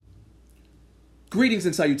Greetings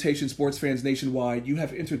and salutations, sports fans nationwide. You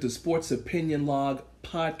have entered the Sports Opinion Log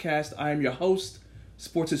podcast. I am your host,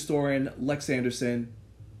 sports historian Lex Anderson.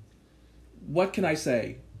 What can I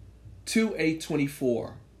say?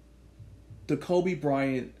 2/8/24. The Kobe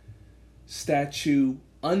Bryant statue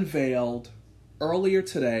unveiled earlier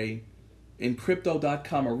today in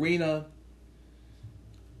Crypto.com Arena.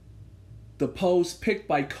 The pose picked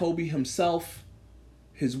by Kobe himself.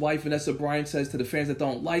 His wife Vanessa Bryant says to the fans that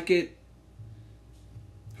don't like it,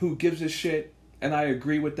 who gives a shit? And I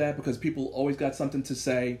agree with that because people always got something to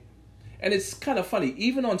say. And it's kind of funny,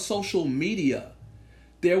 even on social media,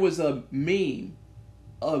 there was a meme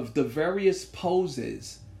of the various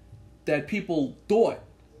poses that people thought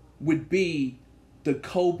would be the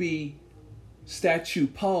Kobe statue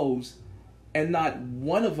pose, and not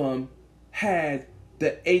one of them had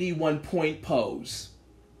the 81-point pose.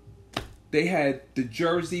 They had the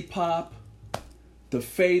jersey pop, the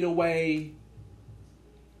fadeaway,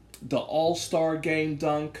 the All-Star game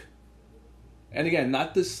dunk, and again,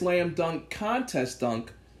 not the slam dunk contest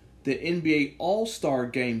dunk, the NBA All-Star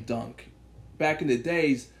game dunk. Back in the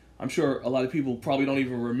days, I'm sure a lot of people probably don't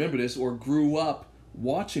even remember this or grew up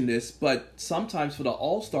watching this, but sometimes for the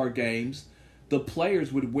All-Star games, the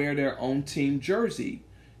players would wear their own team jerseys.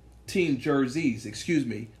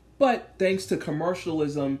 But thanks to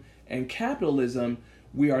commercialism and capitalism,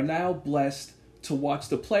 we are now blessed to watch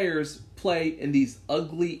the players play in these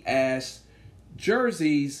ugly ass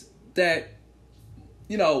jerseys that,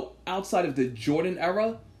 outside of the Jordan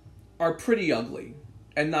era, are pretty ugly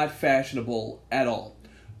and not fashionable at all.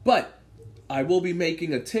 But I will be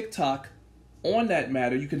making a TikTok on that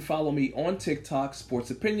matter. You can follow me on TikTok, Sports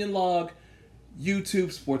Opinion Log,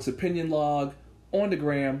 YouTube, Sports Opinion Log, on the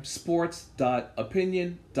gram,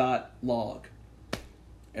 sports.opinion.log.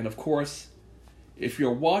 And of course, if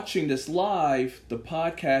you're watching this live, the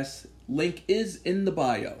podcast link is in the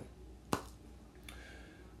bio.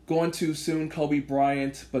 Gone too soon, Kobe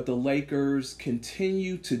Bryant, but the Lakers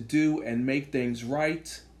continue to do and make things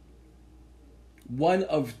right. One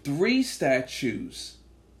of 3 statues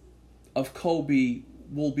of Kobe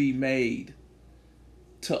will be made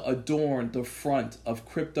to adorn the front of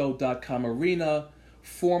Crypto.com Arena,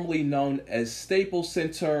 formerly known as Staples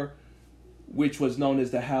Center, which was known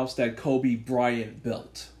as the house that Kobe Bryant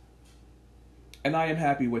built. And I am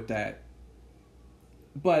happy with that.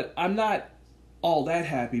 But I'm not all that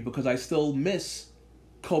happy because I still miss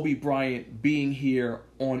Kobe Bryant being here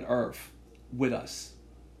on Earth with us.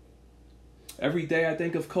 Every day I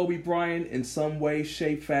think of Kobe Bryant in some way,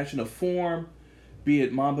 shape, fashion, or form, be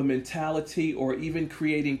it Mamba mentality or even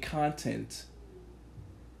creating content,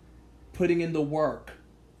 putting in the work,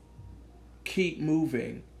 keep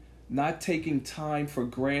moving, not taking time for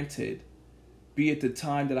granted, be it the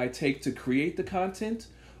time that I take to create the content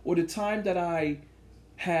or the time that I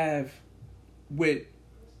have with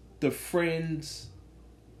the friends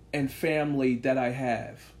and family that I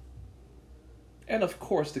have. And of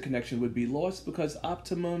course the connection would be lost because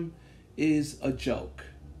Optimum is a joke.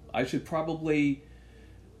 I should probably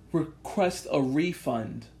request a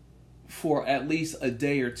refund for at least a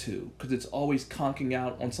day or two because it's always conking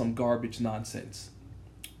out on some garbage nonsense.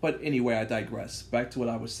 But anyway, I digress. Back to what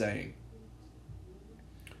I was saying.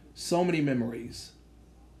 So many memories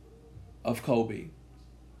of Kobe.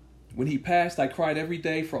 When he passed, I cried every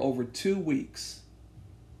day for over 2 weeks.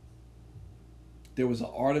 There was an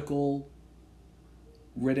article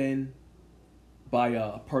written by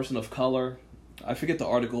a person of color. I forget the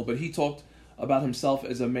article, but he talked about himself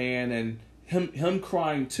as a man and him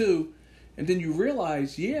crying too. And then you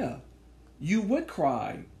realize, yeah, you would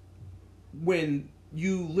cry when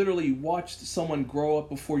you literally watched someone grow up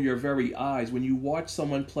before your very eyes. When you watch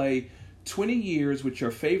someone play 20 years with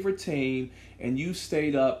your favorite team and you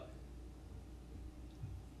stayed up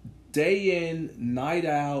day in, night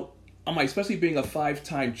out. Especially being a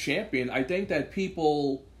 5-time champion, I think that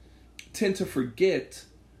people tend to forget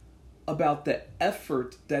about the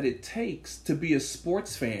effort that it takes to be a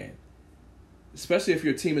sports fan. Especially if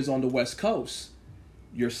your team is on the West Coast.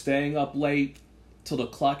 You're staying up late till the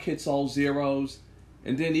clock hits all zeros.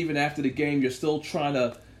 And then even after the game, you're still trying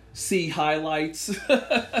to see highlights.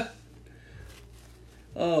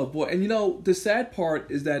 Oh, boy. And the sad part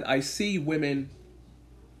is that I see women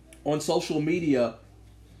on social media.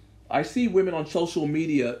 Yes,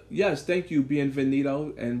 thank you,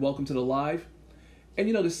 bienvenido, and welcome to the live. And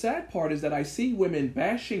the sad part is that I see women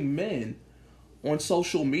bashing men on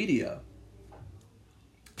social media.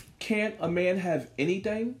 Can't a man have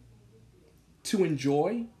anything to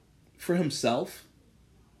enjoy for himself?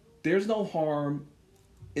 There's no harm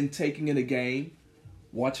in taking in a game,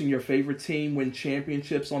 watching your favorite team win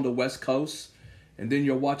championships on the West Coast, and then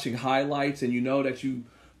you're watching highlights and you know that you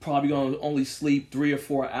probably going to only sleep 3 or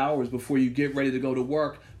 4 hours before you get ready to go to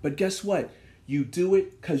work. But guess what? You do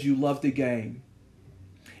it because you love the game.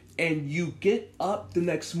 And you get up the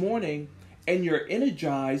next morning and you're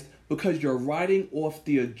energized because you're riding off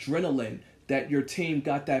the adrenaline that your team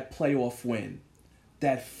got that playoff win,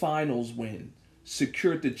 that finals win,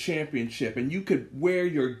 secured the championship. And you could wear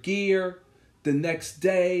your gear the next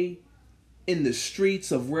day in the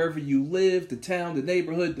streets of wherever you live, the town, the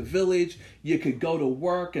neighborhood, the village. You could go to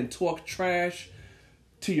work and talk trash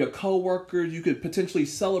to your coworkers. You could potentially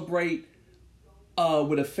celebrate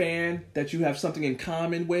with a fan that you have something in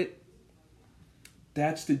common with.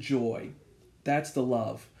 That's the joy. That's the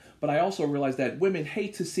love. But I also realize that women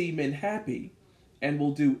hate to see men happy and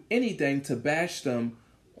will do anything to bash them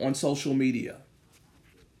on social media.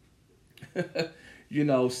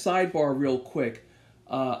 Sidebar real quick.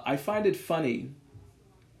 I find it funny.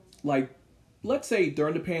 Like, let's say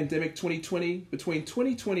during the pandemic 2020, between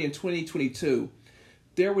 2020 and 2022,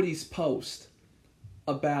 there were these posts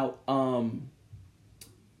about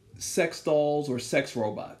sex dolls or sex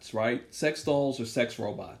robots, right? Sex dolls or sex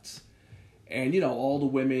robots. And, all the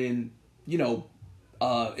women, in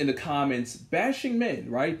the comments bashing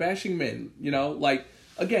men, right? Bashing men,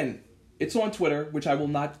 again, it's on Twitter, which I will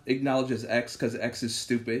not acknowledge as X because X is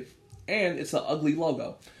stupid. And it's an ugly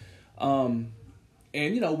logo. And,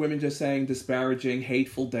 women just saying disparaging,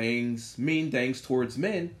 hateful things, mean things towards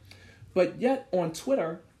men. But yet on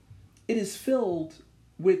Twitter, it is filled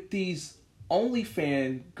with these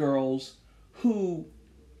OnlyFans girls who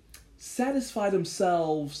satisfy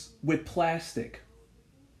themselves with plastic.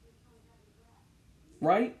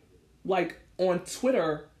 Right? Like on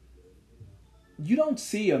Twitter, you don't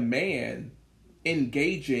see a man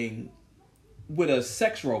engaging with a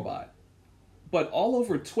sex robot. But all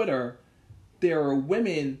over Twitter, there are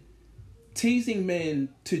women teasing men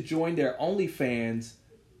to join their OnlyFans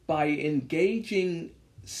by engaging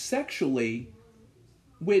sexually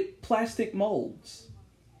with plastic molds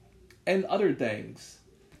and other things.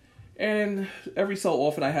 And every so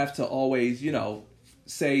often I have to always,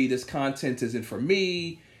 say this content isn't for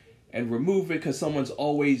me and remove it because someone's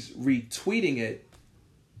always retweeting it.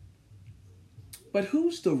 But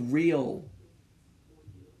who's the real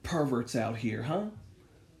perverts out here, huh?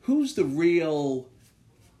 Who's the real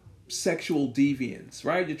sexual deviants,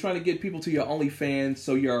 right? You're trying to get people to your OnlyFans,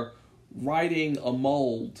 so you're writing a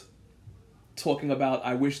mold talking about,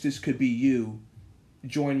 I wish this could be you,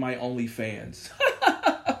 join my OnlyFans.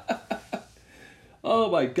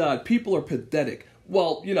 Oh my God, people are pathetic.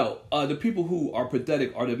 Well, the people who are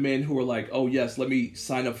pathetic are the men who are like, oh yes, let me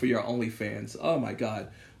sign up for your OnlyFans. Oh my God.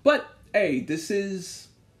 But hey,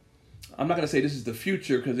 I'm not going to say this is the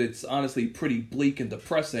future because it's honestly pretty bleak and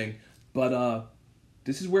depressing, but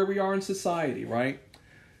this is where we are in society, right?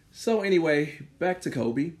 So anyway, back to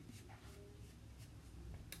Kobe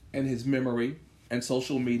and his memory and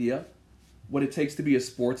social media, what it takes to be a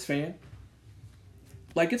sports fan.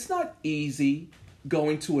 Like, it's not easy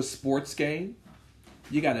going to a sports game.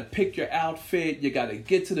 You got to pick your outfit, you got to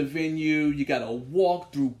get to the venue, you got to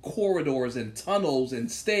walk through corridors and tunnels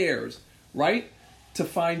and stairs, right? To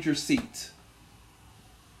find your seat.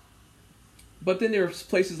 But then there's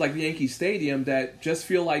places like Yankee Stadium that just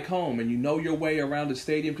feel like home, and you know your way around the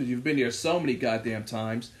stadium because you've been there so many goddamn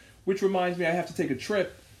times, which reminds me I have to take a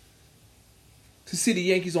trip to see the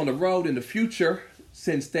Yankees on the road in the future,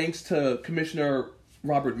 since thanks to Commissioner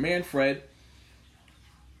Robert Manfred,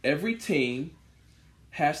 every team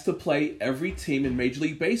has to play every team in Major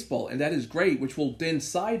League Baseball, and that is great, which will then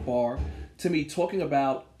sidebar to me talking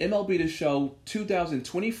about MLB The Show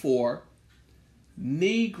 2024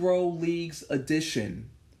 Negro Leagues edition.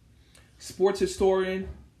 Sports historian,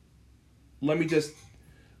 let me just,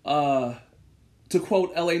 to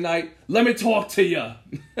quote LA Knight, let me talk to you.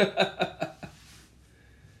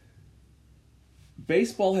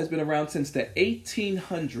 Baseball has been around since the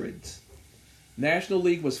 1800s. National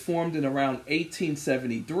League was formed in around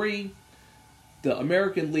 1873. The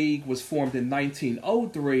American League was formed in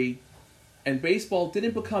 1903. And baseball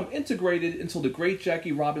didn't become integrated until the great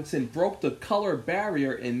Jackie Robinson broke the color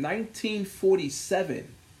barrier in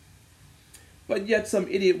 1947. But yet some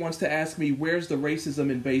idiot wants to ask me, where's the racism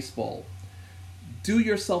in baseball? Do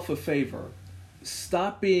yourself a favor.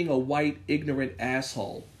 Stop being a white, ignorant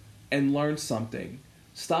asshole and learn something.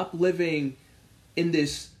 Stop living in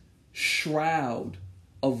this shroud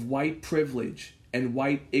of white privilege and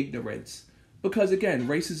white ignorance. Because again,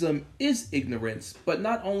 racism is ignorance. But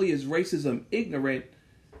not only is racism racism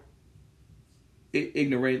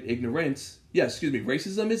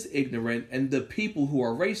is ignorant, and the people who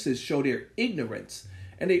are racist show their ignorance.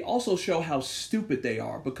 and they also show how stupid they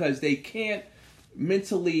are because they can't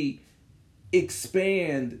mentally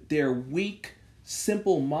expand their weak,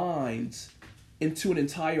 simple minds into an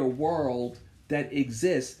entire world that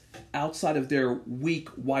exists outside of their weak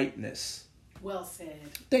whiteness. Well said.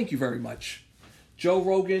 Thank you very much. Joe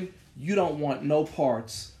Rogan, you don't want no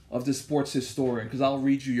parts of the sports historian because I'll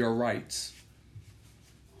read you your rights.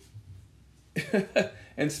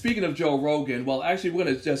 And speaking of Joe Rogan, well, actually, we're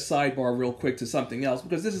going to just sidebar real quick to something else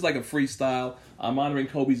because this is like a freestyle. I'm honoring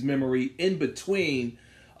Kobe's memory in between.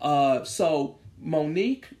 So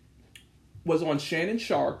Monique was on Shannon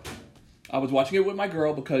Sharp. I was watching it with my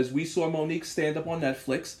girl because we saw Monique stand up on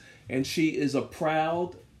Netflix, and she is a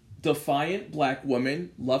proud, defiant black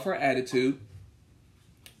woman. Love her attitude.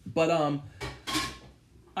 But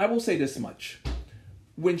I will say this much.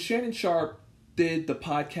 When Shannon Sharp did the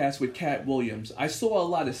podcast with Cat Williams, I saw a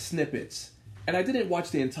lot of snippets, and I didn't watch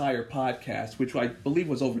the entire podcast, which I believe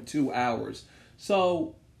was over 2 hours.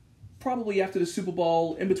 So probably after the Super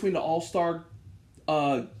Bowl, in between the All-Star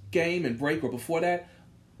game and break, or before that,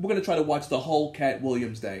 we're going to try to watch the whole Cat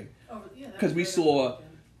Williams thing. Because we saw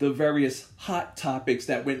the various hot topics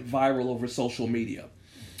that went viral over social media.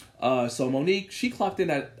 So Monique, she clocked in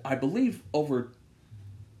at, I believe, over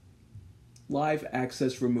live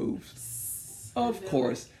access removed. Of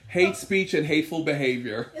course. Hate speech and hateful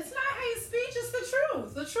behavior. It's not hate speech, it's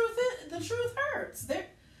the truth. The truth hurts.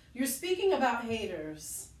 You're speaking about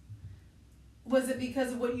haters. Was it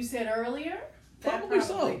because of what you said earlier? Probably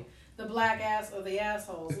so. The black ass or the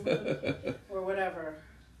assholes or whatever.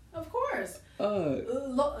 Of course.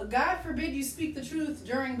 God forbid you speak the truth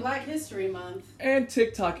during Black History Month. And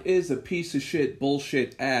TikTok is a piece of shit,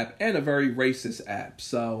 bullshit app and a very racist app,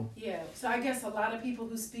 so... Yeah, so I guess a lot of people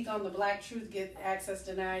who speak on the black truth get access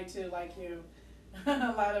denied too, like you.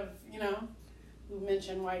 A lot of, who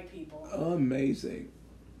mention white people. Amazing.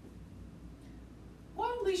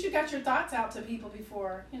 Well, at least you got your thoughts out to people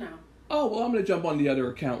before, Oh, well, I'm going to jump on the other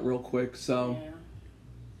account real quick, so... Yeah.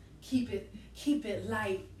 Keep it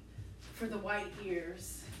light for the white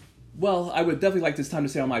ears. Well, I would definitely like this time to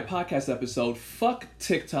say on my podcast episode, fuck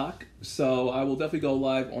TikTok. So I will definitely go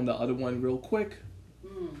live on the other one real quick.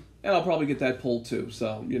 And I'll probably get that pulled too,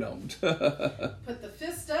 so, Put the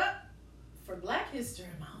fist up for Black History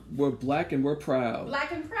Month. We're black and we're proud.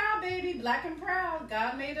 Black and proud, baby. Black and proud.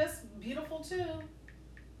 God made us beautiful too.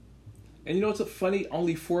 And you know what's funny?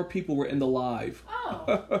 Only 4 people were in the live. Oh.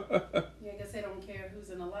 Yeah, I guess they don't care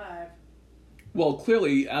who's in the live. Well,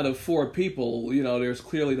 clearly, out of 4 people, there's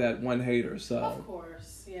clearly that one hater, so... Of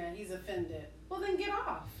course. Yeah, he's offended. Well, then get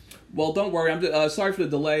off. Well, don't worry. I'm just, sorry for the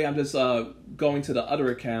delay. I'm just going to the other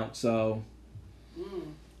account, so...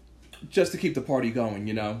 Just to keep the party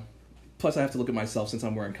going, Plus, I have to look at myself since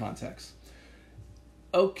I'm wearing contacts.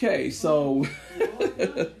 Okay, so...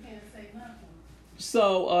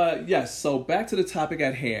 So, yes, so back to the topic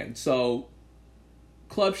at hand. So,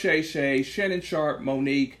 Club Shay Shay, Shannon Sharp,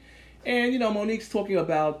 Monique... And, Monique's talking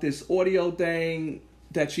about this audio thing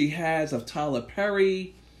that she has of Tyler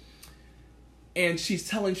Perry. And she's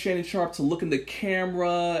telling Shannon Sharp to look in the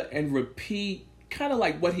camera and repeat kind of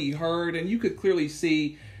like what he heard. And you could clearly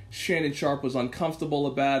see Shannon Sharp was uncomfortable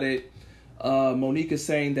about it. Monique is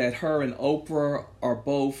saying that her and Oprah are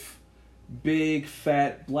both big,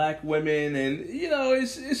 fat black women. And,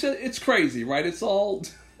 it's crazy, right? It's all,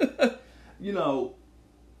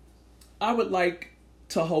 I would like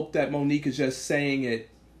to hope that Monique is just saying it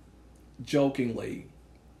jokingly,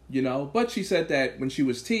 But she said that when she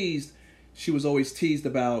was teased, she was always teased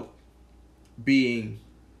about being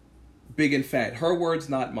big and fat. Her words,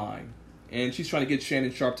 not mine. And she's trying to get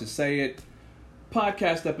Shannon Sharp to say it.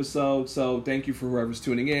 Podcast episode, so thank you for whoever's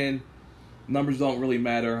tuning in. Numbers don't really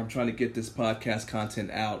matter. I'm trying to get this podcast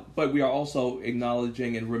content out. But we are also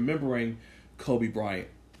acknowledging and remembering Kobe Bryant.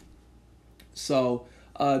 So,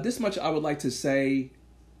 this much I would like to say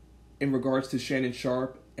in regards to Shannon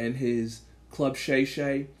Sharp and his Club Shay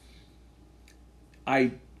Shay.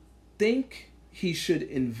 I think he should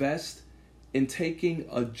invest in taking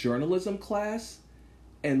a journalism class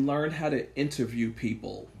and learn how to interview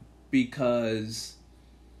people, because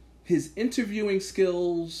his interviewing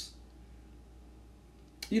skills,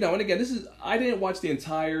 and again, I didn't watch the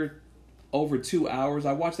entire over 2 hours.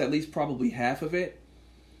 I watched at least probably half of it.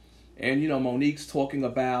 And, Monique's talking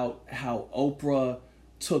about how Oprah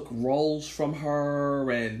took roles from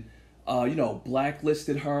her and,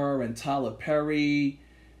 blacklisted her and Tyler Perry.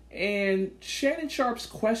 And Shannon Sharp's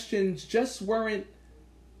questions just weren't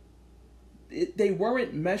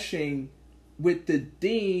meshing with the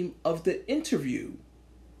theme of the interview.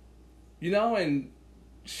 And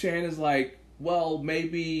Shannon's like, well,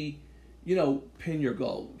 maybe pin your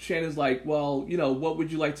goal. Shannon's like, well, what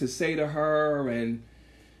would you like to say to her? And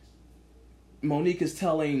Monique is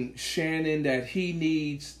telling Shannon that he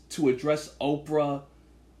needs to address Oprah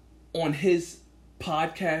on his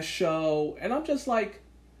podcast show. And I'm just like,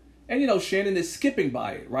 and Shannon is skipping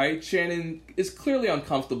by it, right? Shannon is clearly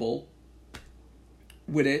uncomfortable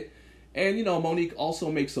with it. And, Monique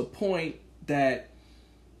also makes a point that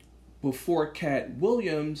before Cat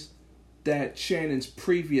Williams, that Shannon's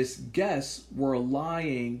previous guests were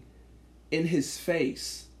lying in his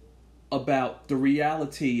face about the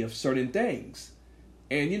reality of certain things.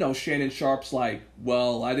 And, Shannon Sharp's like,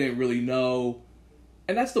 well, I didn't really know.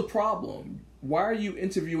 And that's the problem. Why are you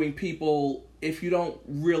interviewing people if you don't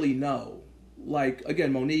really know? Like,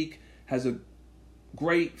 again, Monique has a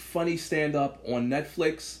great, funny stand-up on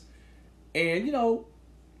Netflix. And,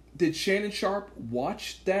 did Shannon Sharp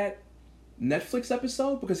watch that Netflix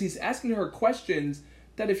episode? Because he's asking her questions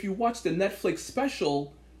that if you watch the Netflix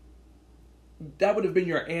special, that would have been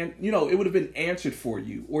it would have been answered for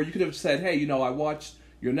you. Or you could have said, hey, I watched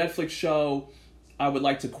your Netflix show. I would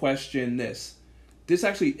like to question this. This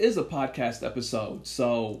actually is a podcast episode,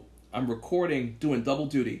 so I'm recording, doing double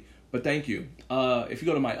duty. But thank you. If you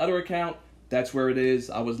go to my other account, that's where it is.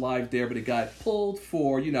 I was live there, but it got pulled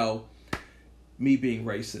for, me being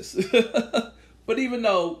racist. But even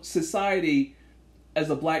though society, as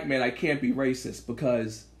a black man, I can't be racist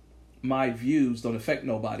because my views don't affect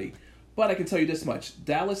nobody. But I can tell you this much.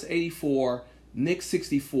 Dallas 84, Knicks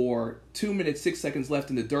 64, 2 minutes, 6 seconds left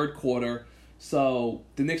in the third quarter. So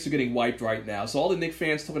the Knicks are getting wiped right now. So all the Knicks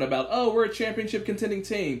fans talking about, oh, we're a championship contending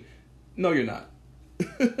team. No, you're not.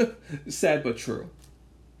 Sad but true.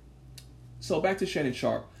 So back to Shannon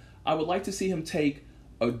Sharp. I would like to see him take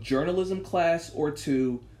a journalism class or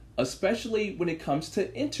two, especially when it comes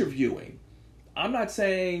to interviewing. I'm not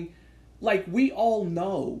saying, we all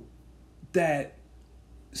know that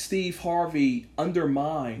Steve Harvey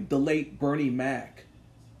undermined the late Bernie Mac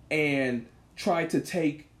and tried to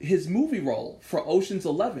take his movie role for Ocean's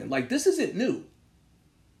 11. This isn't new.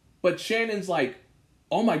 But Shannon's like,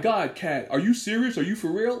 oh my God, Kat, are you serious? Are you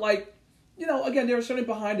for real? Again, there are certain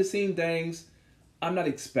behind the scene things I'm not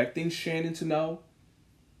expecting Shannon to know.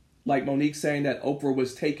 Like Monique saying that Oprah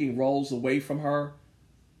was taking roles away from her.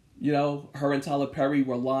 Her and Tyler Perry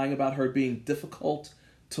were lying about her being difficult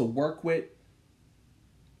to work with.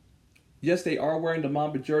 Yes, they are wearing the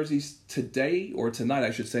Mamba jerseys today, or tonight,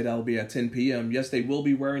 I should say. That'll be at 10 p.m. Yes, they will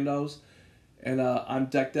be wearing those. And I'm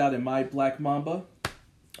decked out in my black Mamba,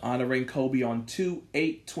 honoring Kobe on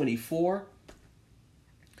 2/8/24.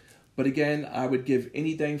 But again, I would give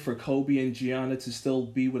anything for Kobe and Gianna to still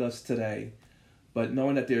be with us today. But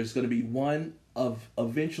knowing that there's going to be one of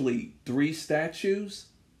eventually 3 statues,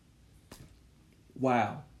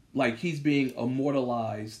 wow. He's being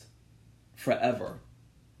immortalized forever.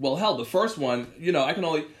 Well, hell, the first one, I can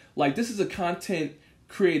only, this is a content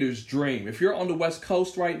creator's dream. If you're on the West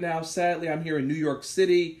Coast right now, sadly, I'm here in New York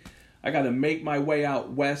City. I got to make my way out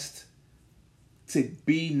west to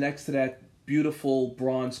be next to that beautiful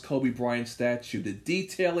bronze Kobe Bryant statue. The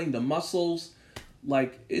detailing, the muscles,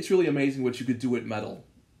 it's really amazing what you could do with metal,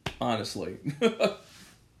 honestly.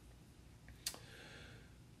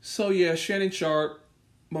 So, yeah, Shannon Sharp,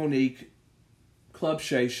 Monique, Club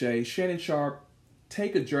Shay Shay, Shannon Sharp,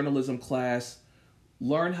 take a journalism class,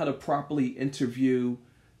 learn how to properly interview,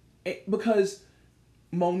 because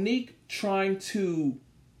Monique trying to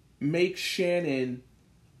make Shannon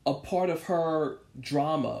a part of her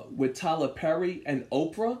drama with Tyler Perry and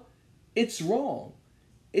Oprah, it's wrong.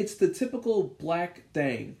 It's the typical black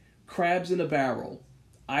thing, crabs in a barrel.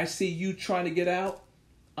 I see you trying to get out,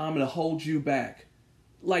 I'm going to hold you back.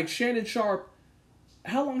 Shannon Sharp,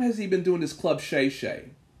 how long has he been doing this Club Shay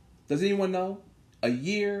Shay? Does anyone know? A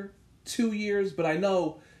year, 2 years, but I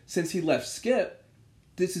know since he left Skip,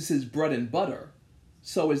 this is his bread and butter.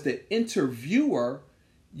 So as the interviewer,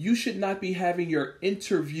 you should not be having your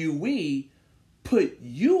interviewee put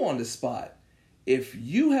you on the spot. If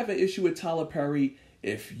you have an issue with Tyler Perry,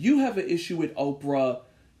 if you have an issue with Oprah,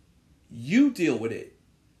 you deal with it.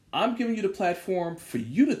 I'm giving you the platform for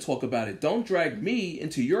you to talk about it. Don't drag me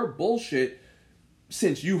into your bullshit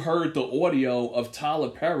since you heard the audio of Tyler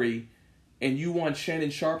Perry and you want Shannon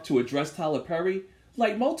Sharp to address Tyler Perry.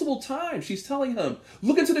 Multiple times, she's telling him,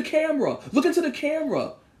 look into the camera, look into the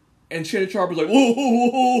camera. And Shannon Sharp is like,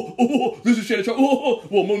 oh, this is Shannon Sharp. Oh,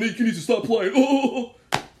 well, Monique, you need to stop playing. Oh.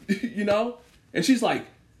 And she's like,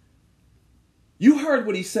 you heard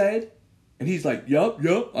what he said? And he's like, yup,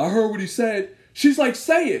 I heard what he said. She's like,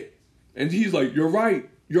 say it. And he's like, you're right.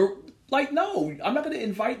 You're no, I'm not going to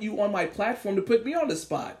invite you on my platform to put me on the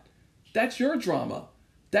spot. That's your drama.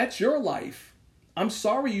 That's your life. I'm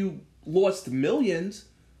sorry you lost millions,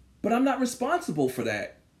 but I'm not responsible for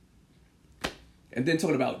that. And then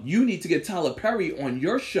talking about, you need to get Tyler Perry on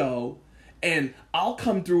your show, and I'll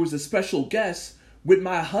come through as a special guest with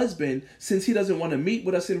my husband since he doesn't want to meet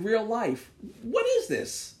with us in real life. What is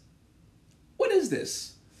this? What is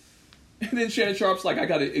this? And then Shannon Sharp's like, I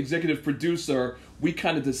got an executive producer. We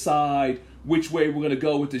kind of decide which way we're going to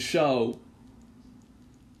go with the show.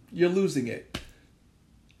 You're losing it.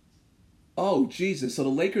 Oh, Jesus. So the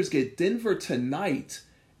Lakers get Denver tonight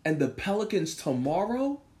and the Pelicans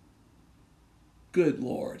tomorrow? Good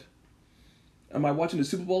Lord. Am I watching the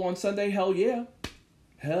Super Bowl on Sunday? Hell yeah.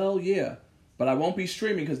 Hell yeah. But I won't be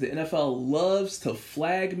streaming because the NFL loves to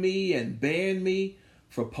flag me and ban me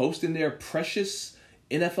for posting their precious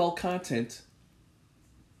NFL content.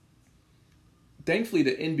 Thankfully,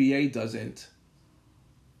 the NBA doesn't,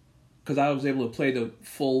 because I was able to play the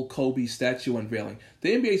full Kobe statue unveiling.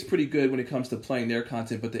 The NBA is pretty good when it comes to playing their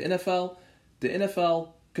content, but the NFL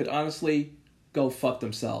could honestly go fuck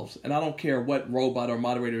themselves. And I don't care what robot or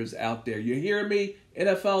moderator is out there. You hear me?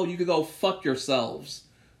 NFL, you could go fuck yourselves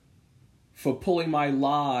for pulling my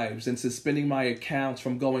lives and suspending my accounts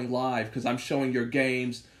from going live because I'm showing your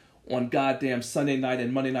games on goddamn Sunday night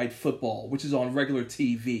and Monday Night Football, which is on regular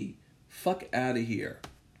TV. Fuck out of here.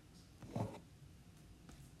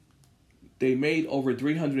 They made over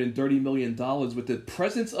 $330 million with the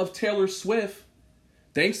presence of Taylor Swift.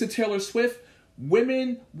 Thanks to Taylor Swift,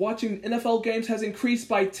 women watching NFL games has increased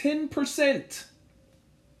by 10%.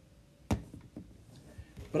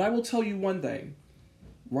 But I will tell you one thing.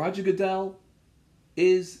 Roger Goodell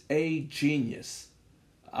is a genius.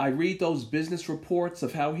 I read those business reports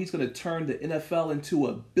of how he's going to turn the NFL into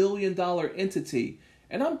a billion-dollar entity.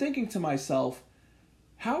 And I'm thinking to myself,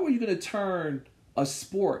 how are you going to turn a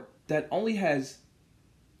sport that only has,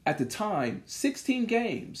 at the time, 16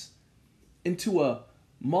 games into a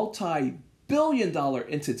multi-billion-dollar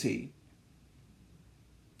entity?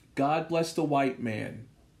 God bless the white man.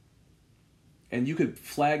 And you could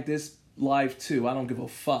flag this live too. I don't give a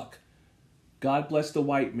fuck. God bless the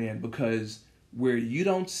white man, because where you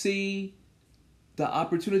don't see the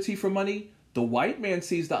opportunity for money, the white man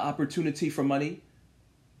sees the opportunity for money.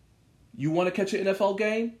 You want to catch an NFL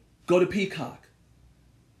game? Go to Peacock.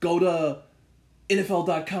 Go to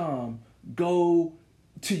NFL.com. Go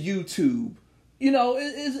to YouTube. You know,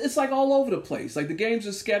 it's like all over the place. Like the games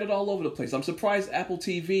are scattered all over the place. I'm surprised Apple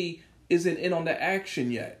TV isn't in on the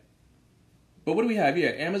action yet. But what do we have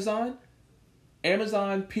here? Amazon,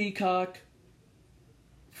 Peacock,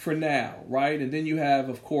 for now, right? And then you have,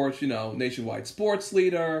 of course, Nationwide Sports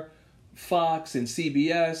Leader, Fox, and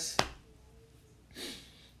CBS.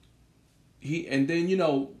 And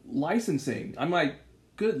then, licensing. I'm like,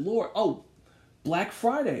 good Lord. Oh, Black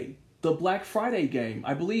Friday. The Black Friday game.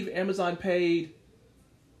 I believe Amazon paid,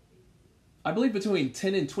 between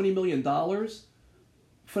 $10 and $20 million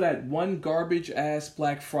for that one garbage-ass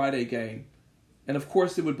Black Friday game. And, of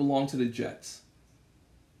course, it would belong to the Jets.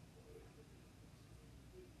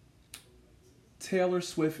 Taylor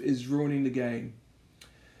Swift is ruining the game.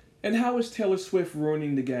 And how is Taylor Swift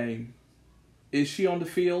ruining the game? Is she on the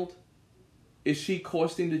field? Is she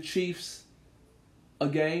costing the Chiefs a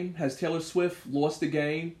game? Has Taylor Swift lost a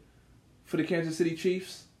game for the Kansas City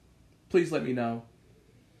Chiefs? Please let me know.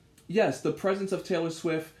 Yes, the presence of Taylor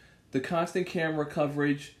Swift, the constant camera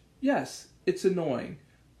coverage, yes, it's annoying.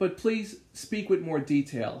 But please speak with more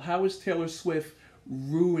detail. How is Taylor Swift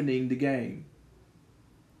ruining the game?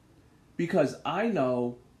 Because I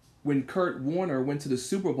know when Kurt Warner went to the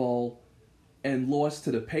Super Bowl and lost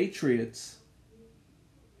to the Patriots,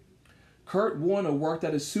 Kurt Warner worked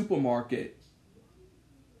at a supermarket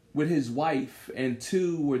with his wife and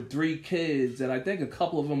 2 or 3 kids, and I think a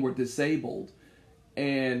couple of them were disabled.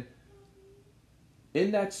 And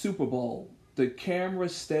in that Super Bowl, the camera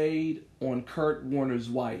stayed on Kurt Warner's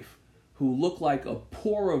wife, who looked like a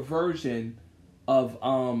poorer version of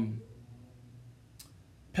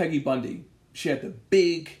Peggy Bundy. She had the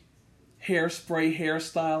big hairspray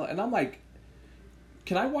hairstyle, and I'm like,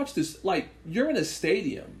 can I watch this? Like, you're in a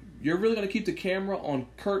stadium. You're really going to keep the camera on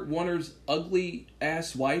Kurt Warner's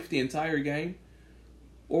ugly-ass wife the entire game?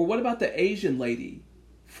 Or what about the Asian lady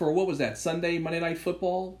for, what was that, Monday Night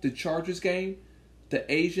Football, the Chargers game? The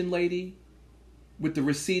Asian lady with the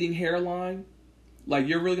receding hairline? Like,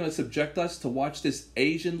 you're really going to subject us to watch this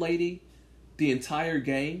Asian lady the entire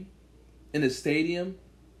game in a stadium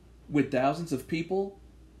with thousands of people?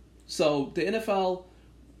 So the NFL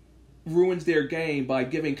ruins their game by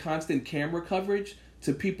giving constant camera coverage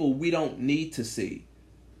to people we don't need to see.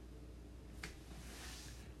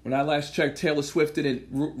 When I last checked, Taylor Swift didn't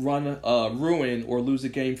ruin or lose a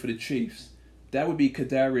game for the Chiefs. That would be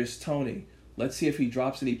Kadarius Toney. Let's see if he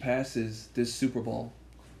drops any passes this Super Bowl.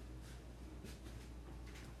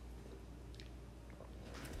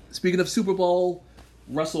 Speaking of Super Bowl,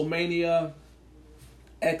 Wrestlemania,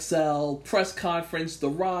 XL, press conference, The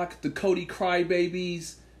Rock, the Cody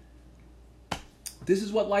Crybabies. This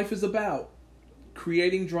is what life is about.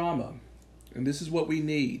 Creating drama. And this is what we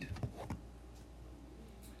need.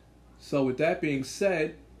 So with that being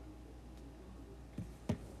said,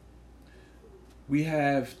 we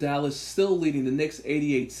have Dallas still leading the Knicks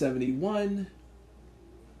 88-71.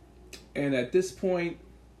 And at this point,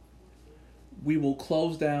 we will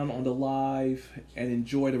close down on the live and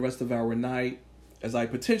enjoy the rest of our night as I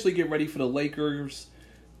potentially get ready for the Lakers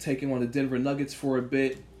taking on the Denver Nuggets for a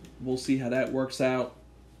bit. We'll see how that works out.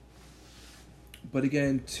 But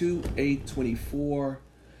again, 2-8-24,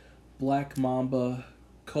 Black Mamba,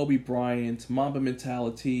 Kobe Bryant, Mamba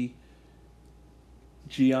mentality,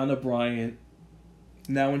 Gianna Bryant,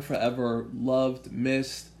 now and forever, loved,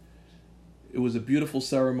 missed. It was a beautiful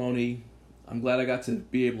ceremony. I'm glad I got to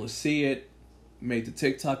be able to see it. Made the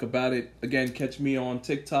TikTok about it. Again, catch me on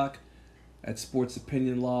TikTok at Sports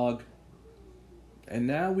Opinion Log. And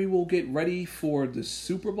now we will get ready for the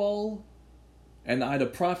Super Bowl. And I, the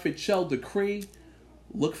prophet, shall decree,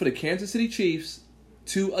 look for the Kansas City Chiefs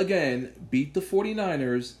to again beat the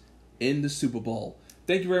 49ers in the Super Bowl.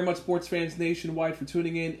 Thank you very much, sports fans nationwide, for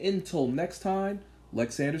tuning in. Until next time,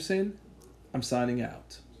 Lex Anderson, I'm signing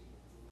out.